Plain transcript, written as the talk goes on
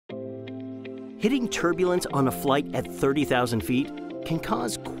Hitting turbulence on a flight at 30,000 feet can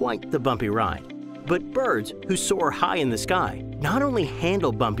cause quite the bumpy ride. But birds who soar high in the sky not only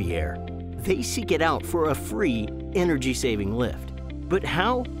handle bumpy air, they seek it out for a free, energy-saving lift. But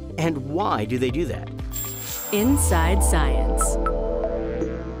how and why do they do that? Inside Science.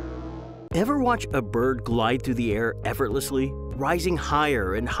 Ever watch a bird glide through the air effortlessly, rising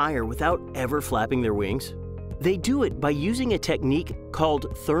higher and higher without ever flapping their wings? They do it by using a technique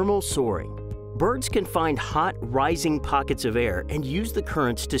called thermal soaring. Birds can find hot, rising pockets of air and use the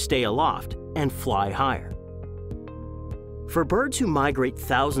currents to stay aloft and fly higher. For birds who migrate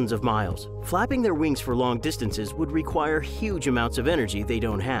thousands of miles, flapping their wings for long distances would require huge amounts of energy they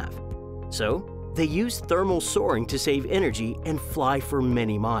don't have. So, they use thermal soaring to save energy and fly for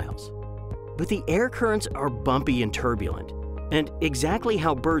many miles. But the air currents are bumpy and turbulent, and exactly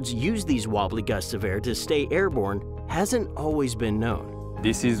how birds use these wobbly gusts of air to stay airborne hasn't always been known.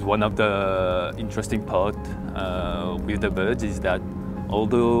 This is one of the interesting parts with the birds, is that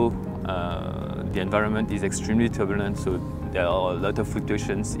although the environment is extremely turbulent, so there are a lot of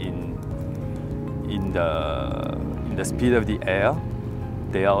fluctuations in the speed of the air,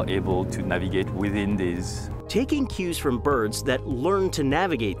 they are able to navigate within these. Taking cues from birds that learn to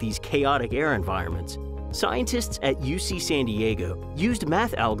navigate these chaotic air environments, scientists at UC San Diego used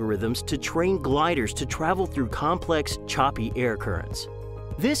math algorithms to train gliders to travel through complex, choppy air currents.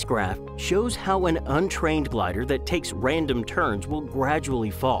 This graph shows how an untrained glider that takes random turns will gradually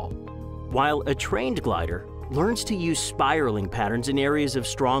fall, while a trained glider learns to use spiraling patterns in areas of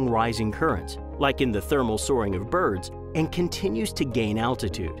strong rising currents, like in the thermal soaring of birds, and continues to gain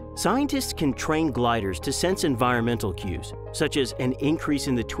altitude. Scientists can train gliders to sense environmental cues, such as an increase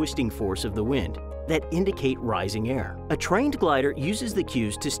in the twisting force of the wind, that indicate rising air. A trained glider uses the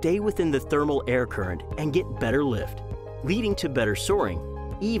cues to stay within the thermal air current and get better lift, leading to better soaring,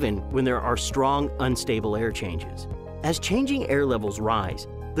 even when there are strong, unstable air changes. As changing air levels rise,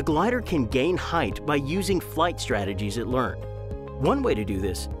 the glider can gain height by using flight strategies it learned. One way to do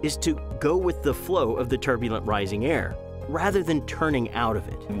this is to go with the flow of the turbulent rising air, rather than turning out of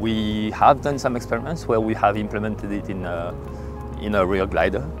it. We have done some experiments where we have implemented it in a real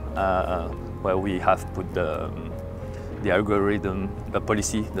glider, where we have put the algorithm, the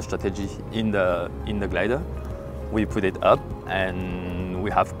policy, the strategy in the glider. We put it up, and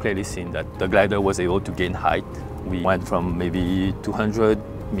we have clearly seen that the glider was able to gain height. We went from maybe 200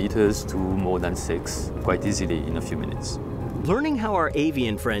 meters to more than 6 quite easily in a few minutes. Learning how our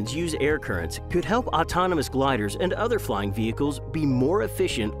avian friends use air currents could help autonomous gliders and other flying vehicles be more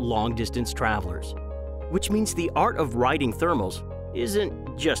efficient long-distance travelers, which means the art of riding thermals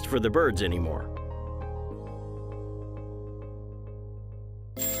isn't just for the birds anymore.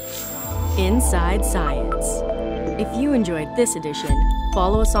 Inside Science. If you enjoyed this edition,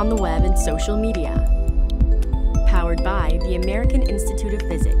 follow us on the web and social media. Powered by the American Institute of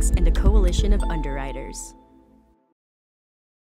Physics and a coalition of underwriters.